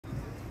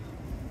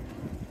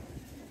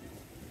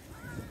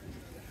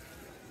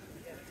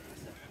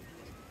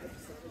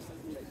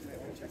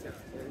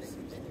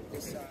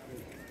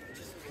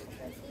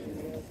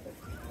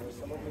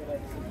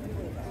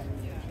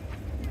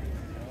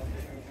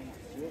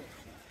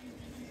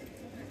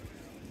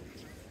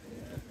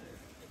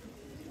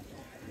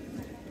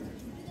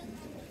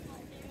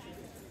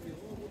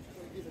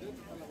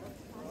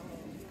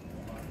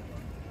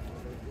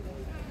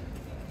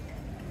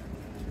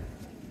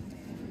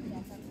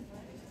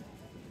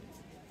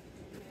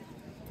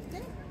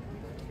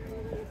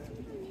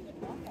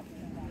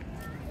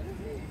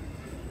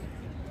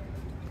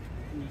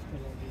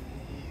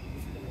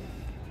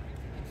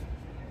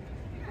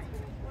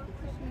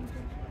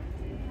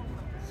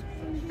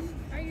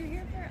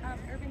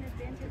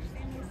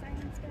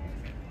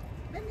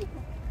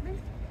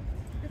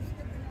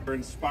We're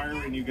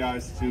inspiring you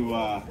guys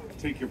to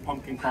take your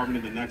pumpkin carving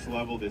to the next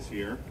level this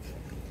year.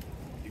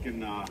 You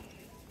can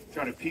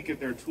try to peek at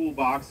their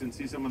toolbox and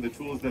see some of the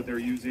tools that they're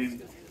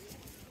using.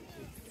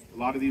 A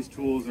lot of these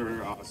tools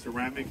are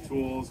ceramic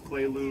tools,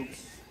 clay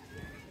loops,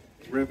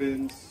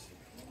 ribbons,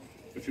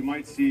 but you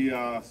might see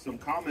some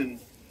common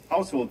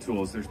household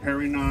tools. There's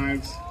paring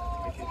knives,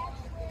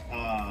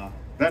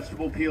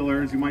 vegetable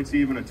peelers, you might see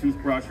even a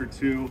toothbrush or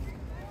two.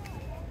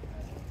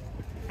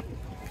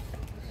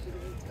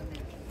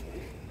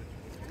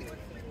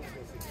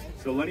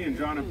 So Lenny and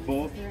John have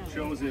both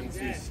chosen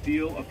to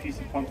steal a piece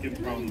of pumpkin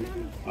from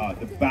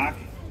the back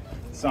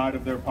side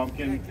of their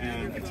pumpkin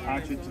and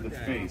attach it to the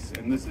face.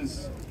 And this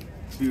is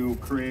to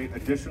create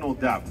additional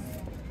depth.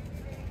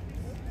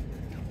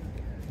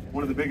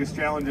 One of the biggest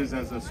challenges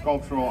as a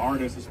sculptural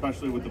artist,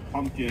 especially with the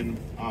pumpkin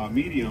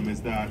medium,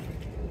 is that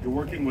you're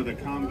working with a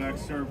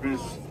convex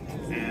surface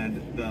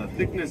and the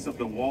thickness of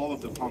the wall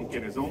of the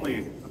pumpkin is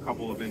only a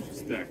couple of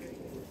inches thick.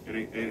 And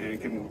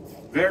it can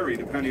vary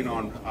depending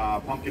on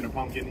pumpkin to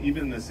pumpkin,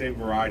 even in the same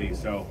variety.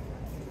 So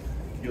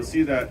you'll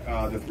see that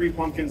the three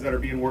pumpkins that are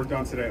being worked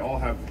on today all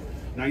have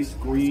nice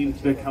green,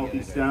 thick,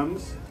 healthy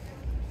stems.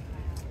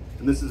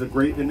 And this is a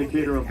great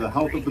indicator of the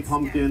health of the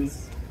pumpkin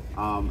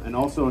and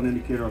also an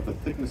indicator of the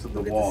thickness of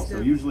the wall. So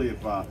usually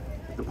if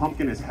the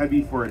pumpkin is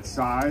heavy for its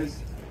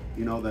size,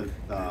 you know that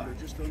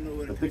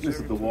the thickness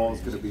of the wall is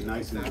going to be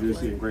nice and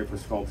juicy and great for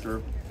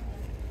sculpture.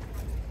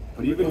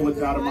 But even with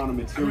that amount of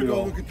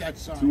material,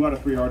 2 out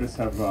of 3 artists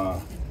have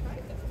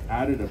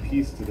added a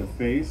piece to the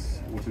face,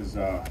 which is,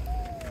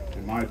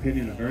 in my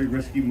opinion, a very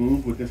risky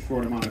move with this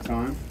short amount of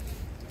time.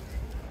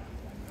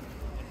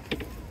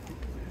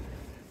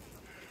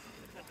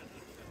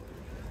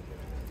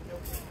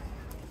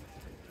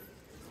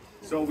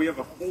 So we have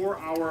a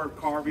 4-hour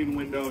carving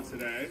window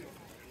today.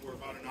 We're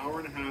about an hour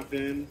and a half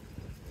in.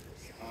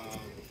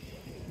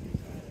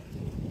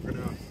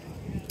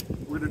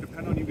 We're gonna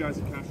depend on you guys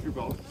to cast your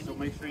vote. So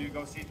make sure you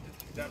go see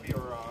Debbie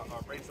or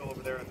Rachel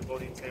over there at the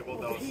voting table.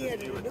 They'll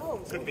assist you.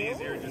 It could be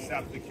easier just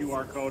tap the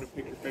QR code and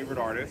pick your favorite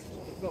artist.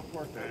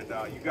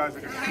 And you guys are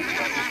gonna see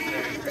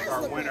today and pick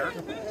our winner.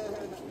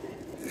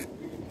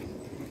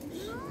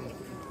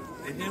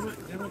 And then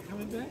we're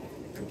coming back?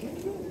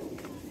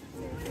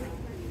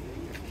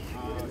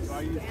 So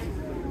I use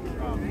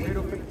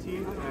potato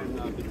 15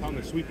 and the tongue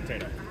of sweet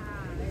potato.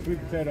 Sweet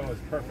potato is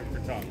perfect for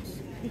tongues.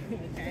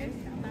 Okay.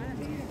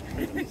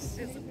 She's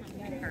a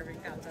pumpkin carving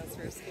contest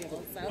for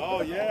school. So.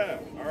 Oh yeah,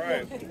 all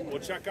right. Well,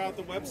 check out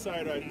the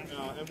website on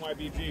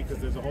NYBG because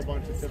there's a whole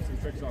bunch of tips and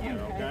tricks on there.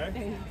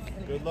 Okay.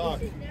 Good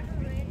luck.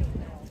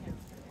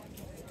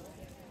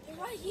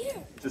 Right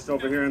here. Just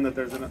overhearing that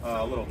there's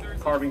a little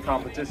carving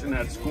competition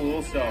at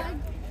school, so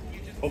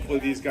hopefully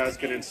these guys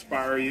can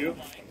inspire you.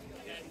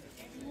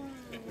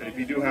 And if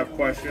you do have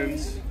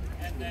questions,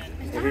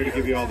 we're here to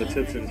give you all the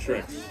tips and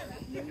tricks.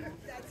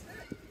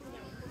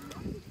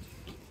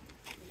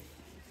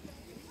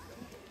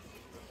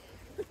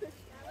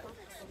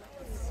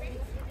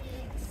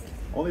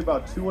 Only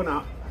about two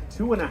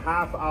and a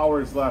half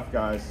hours left,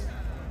 guys.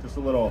 Just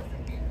a little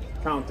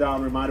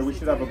countdown reminder. We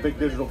should have a big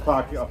digital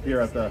clock up here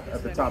at the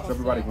top so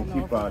everybody can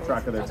keep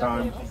track of their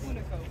time.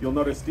 You'll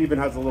notice Steven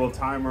has a little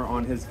timer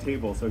on his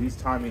table, so he's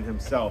timing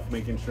himself,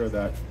 making sure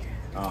that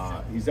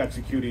he's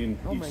executing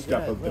each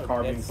step of the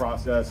carving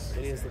process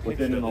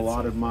within an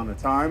allotted amount of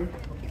time.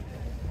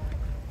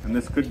 And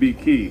this could be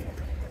key.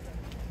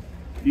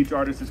 Each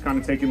artist is kind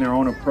of taking their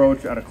own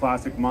approach at a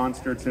classic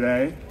monster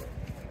today.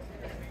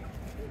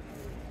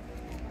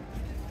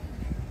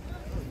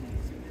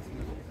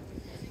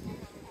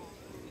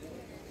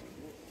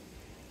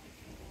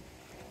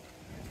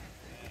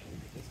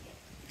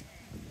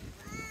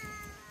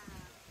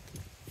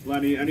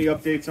 Lenny, any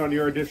updates on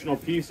your additional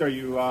piece? Are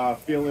you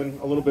feeling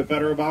a little bit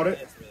better about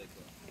it?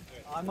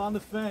 I'm on the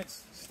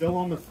fence. Still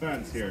on the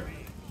fence here.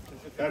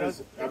 That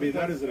is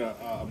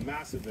a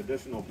massive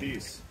additional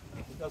piece.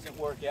 If it doesn't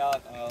work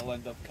out, I'll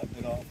end up cutting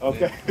it off.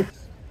 Okay.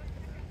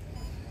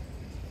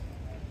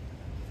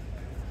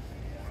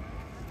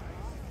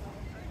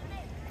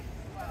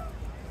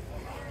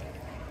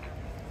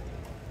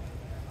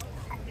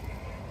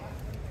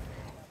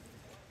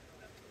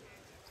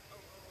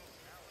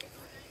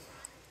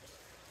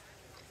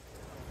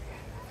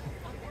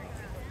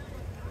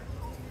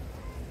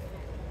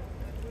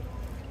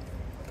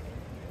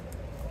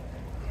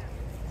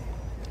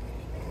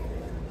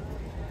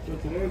 So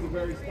today is a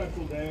very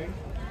special day.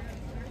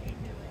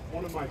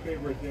 One of my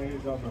favorite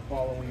days on the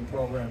Fall-O-Ween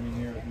programming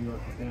here at York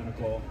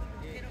Botanical.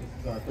 This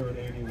is our 3rd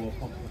annual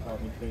Pumpkin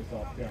Carving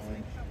Face-Off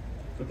Challenge.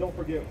 But don't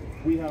forget,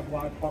 we have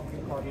live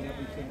pumpkin carving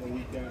every single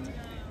weekend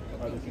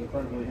by this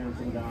incredibly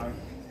handsome guy.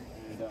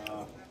 And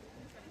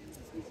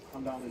you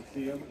come down and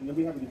see him. And then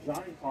we have the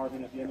giant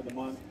carving at the end of the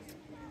month.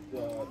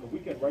 The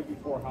weekend right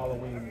before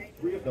Halloween,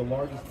 3 of the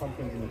largest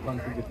pumpkins in the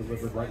country get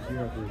delivered right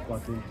here at the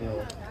reflecting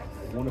floor.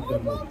 One of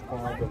them will be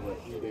carved over a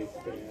 3-day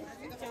span.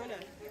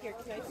 Here,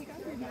 can I take off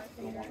your mask?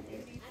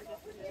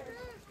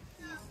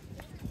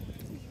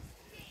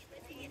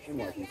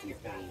 NYBG.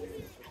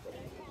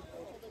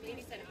 You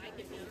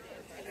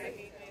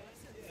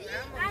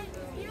know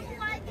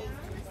why these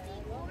twisty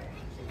board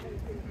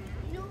pictures?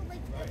 You know,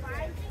 like the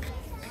vine thing?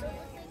 So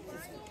what they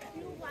want,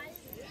 you know why?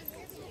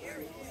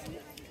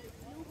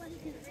 Nobody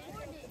can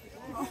afford it.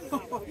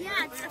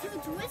 Yeah, it's too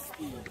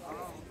twisty.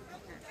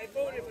 I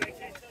voted, but I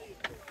can't tell you.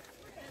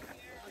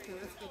 Okay,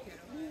 let's go get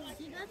them.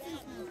 See, that's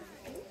his number.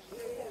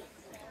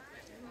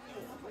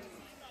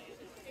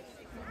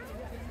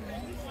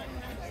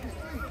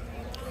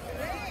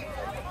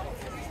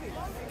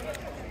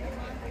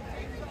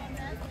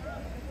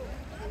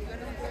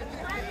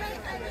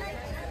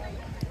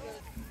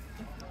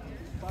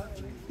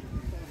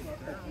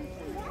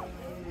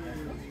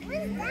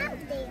 Where's that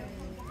thing?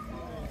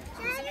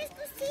 Trying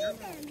to see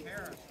them.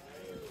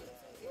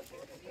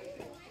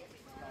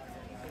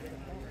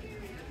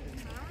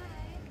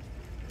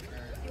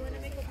 You want to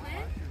make a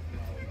plan?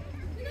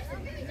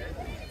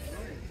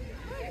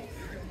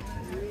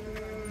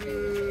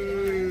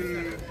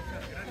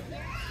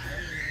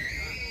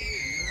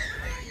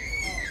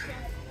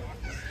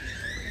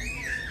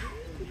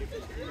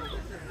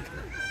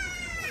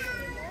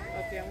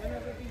 Okay, I'm gonna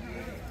go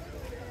behind.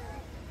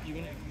 You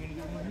gonna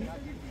go behind?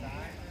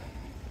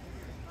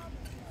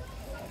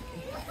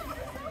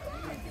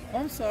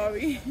 I'm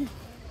sorry.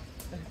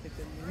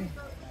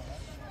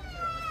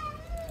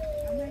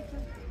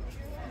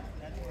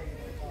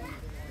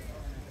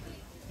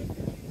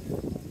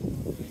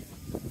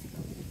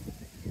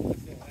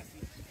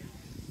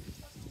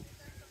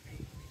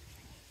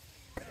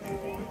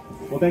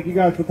 Well, thank you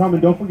guys for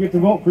coming. Don't forget to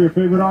vote for your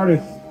favorite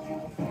artist.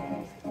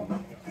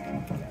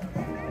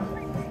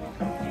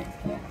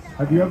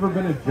 Have you ever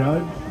been a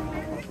judge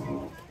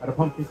at a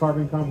pumpkin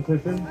carving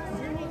competition?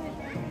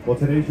 Well,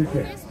 today's your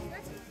chance.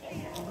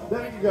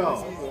 There you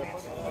go.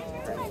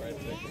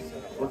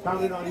 We're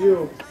counting on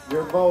you.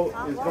 Your vote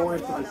is going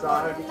to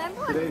decide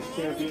today's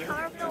champion.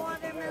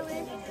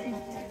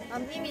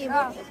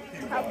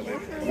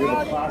 We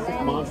have a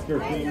classic monster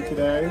theme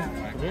today.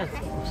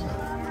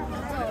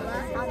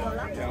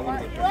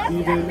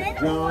 Steven,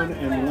 John,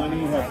 and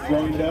Lenny have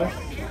joined us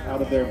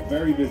out of their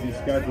very busy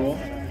schedule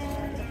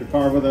to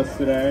carve with us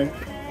today.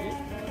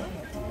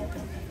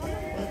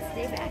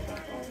 Stay back.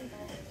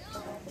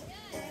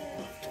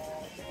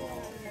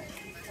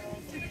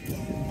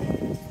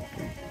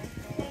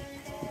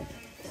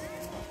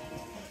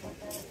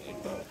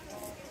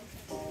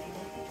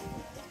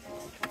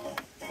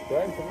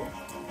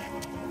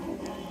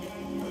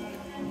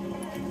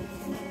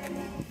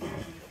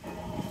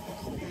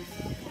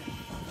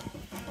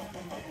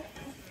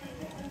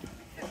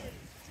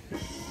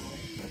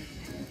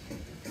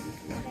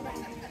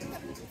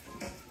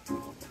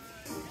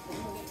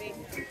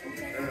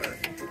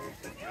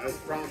 As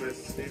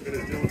promised, Stephen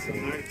is doing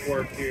some knife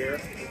work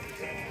here.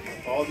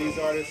 All these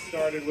artists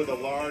started with a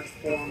large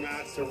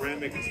format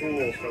ceramic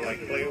tool for like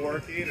clay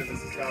working, and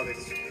this is how they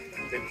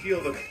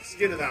peel the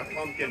skin of that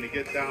pumpkin to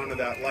get down to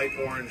that light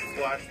orange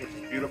flesh, which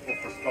is beautiful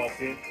for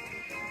sculpting.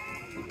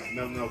 And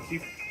then they'll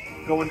keep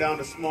going down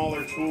to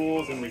smaller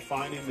tools and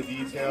refining the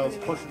details,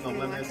 pushing the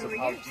limits of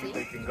how deep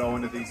they can go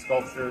into these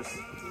sculptures.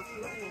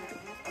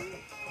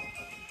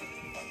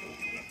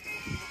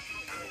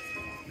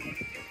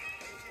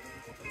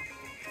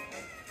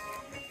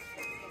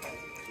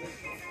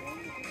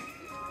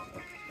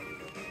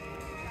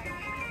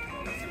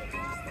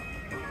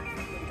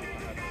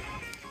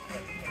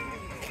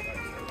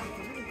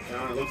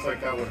 John, it looks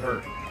like that would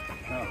hurt.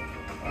 No.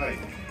 Right.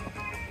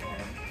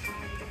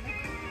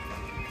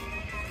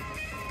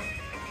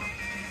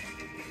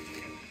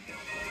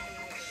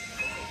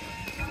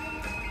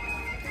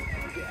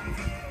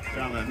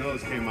 John, that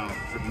nose came out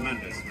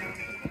tremendous, man.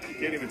 You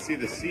can't even see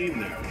the seam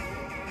there.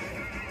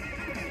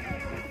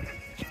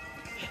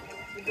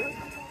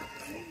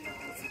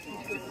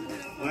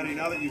 Lenny,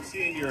 now that you've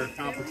seen your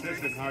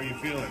competition, how are you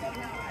feeling?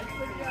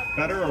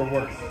 Better or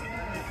worse?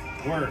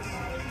 Worse.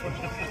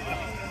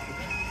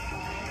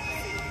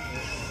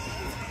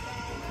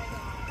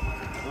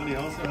 Lenny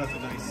also has a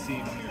nice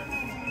seam here.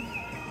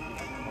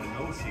 Or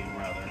no seam,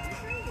 rather.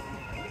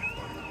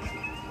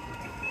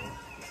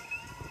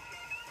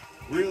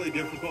 Really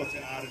difficult to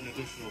add an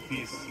additional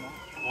piece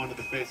onto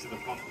the face of the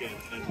pumpkin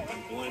and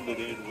blend it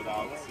in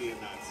without seeing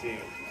that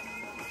seam.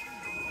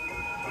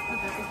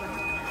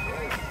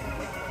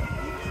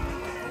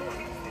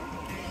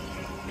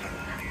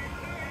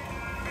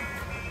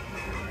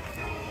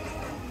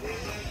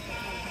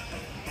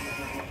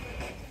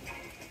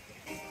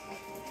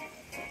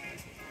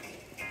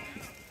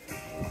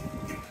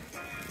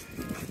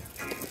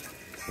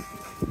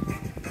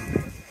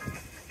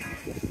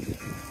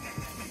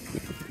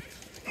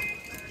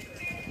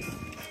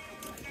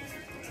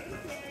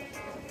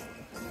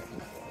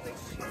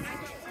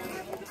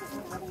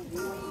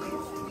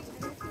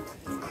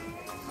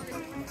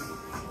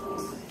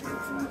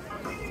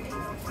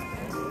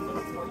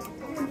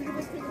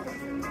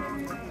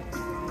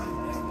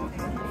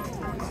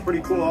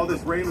 Pretty cool. All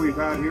this rain we've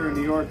had here in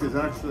New York is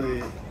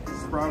actually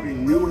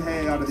sprouting new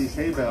hay out of these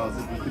hay bales,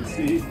 as you can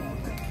see.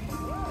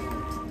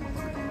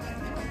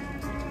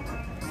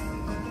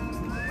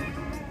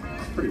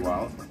 It's pretty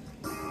wild.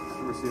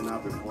 never seen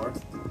that before.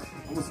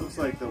 Almost looks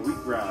like the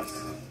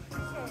wheatgrass.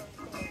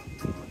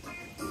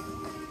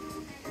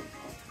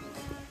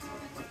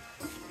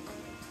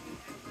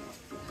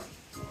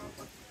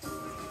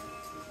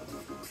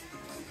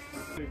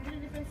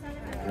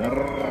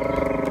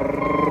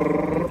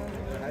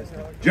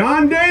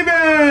 John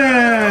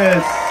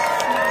Davis,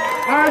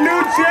 our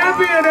new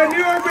champion at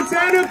York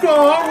Botanical.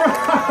 All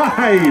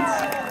right.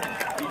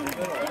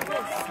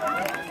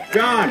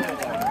 John,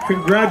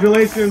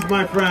 congratulations,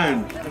 my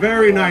friend.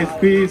 Very nice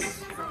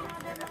piece.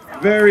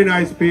 Very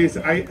nice piece.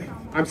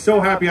 I'm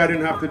so happy I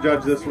didn't have to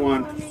judge this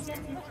one.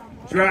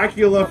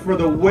 Dracula for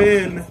the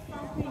win.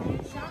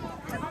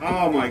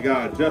 Oh my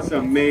God, just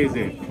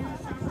amazing.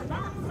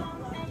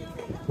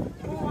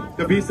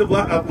 The Beast of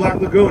Black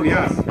Lagoon,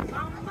 yes.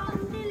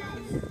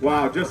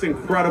 Wow, just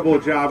incredible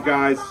job,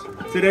 guys.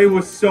 Today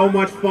was so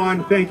much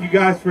fun. Thank you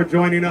guys for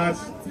joining us.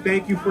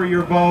 Thank you for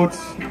your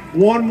votes.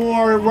 One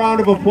more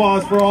round of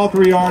applause for all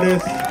three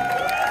artists.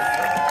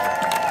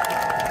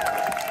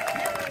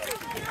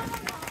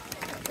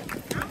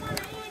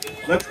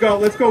 Let's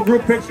go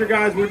group picture,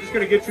 guys. We're just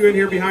gonna get you in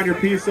here behind your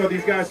piece so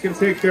these guys can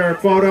take their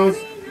photos.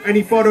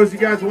 Any photos you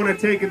guys want to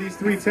take of these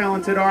three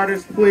talented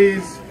artists,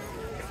 please.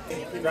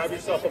 Grab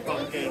yourself a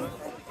pumpkin,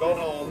 go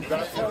home,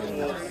 grab some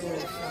tools,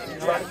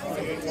 try to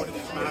create one of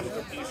these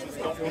masterpieces.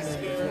 Don't be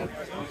scared.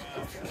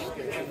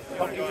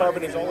 Pumpkin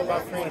carving is all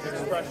about creative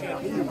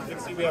expression. You can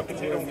see we have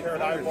potato and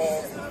carrot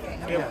eyeballs.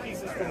 We have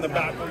pieces from the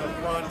back and the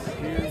front,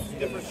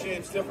 different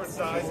shapes, different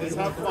sizes.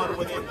 Have fun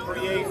with it.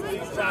 Create.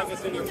 Please tag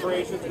us in your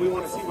creations. We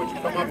want to see what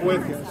you come up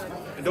with.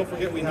 And don't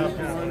forget, we have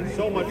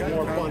so much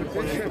more fun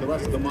planned for the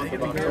rest of the month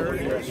of October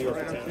here at New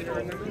York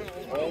Botanical,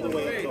 all the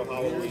way until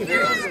Halloween.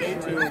 Stay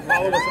tuned.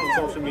 Follow us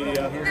on social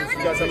media.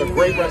 You guys have a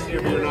great rest of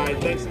your beer night.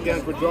 Thanks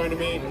again for joining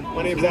me.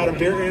 My name is Adam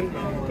Beerton,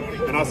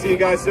 and I'll see you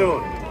guys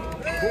soon.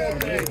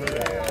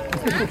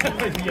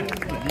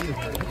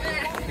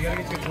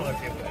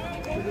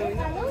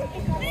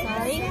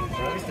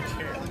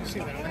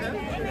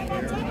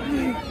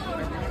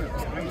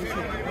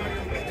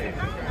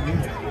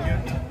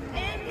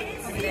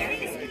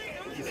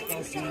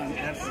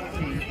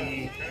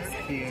 S-P-E-P-H-E.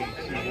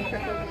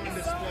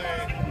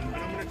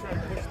 I'm going to try to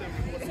push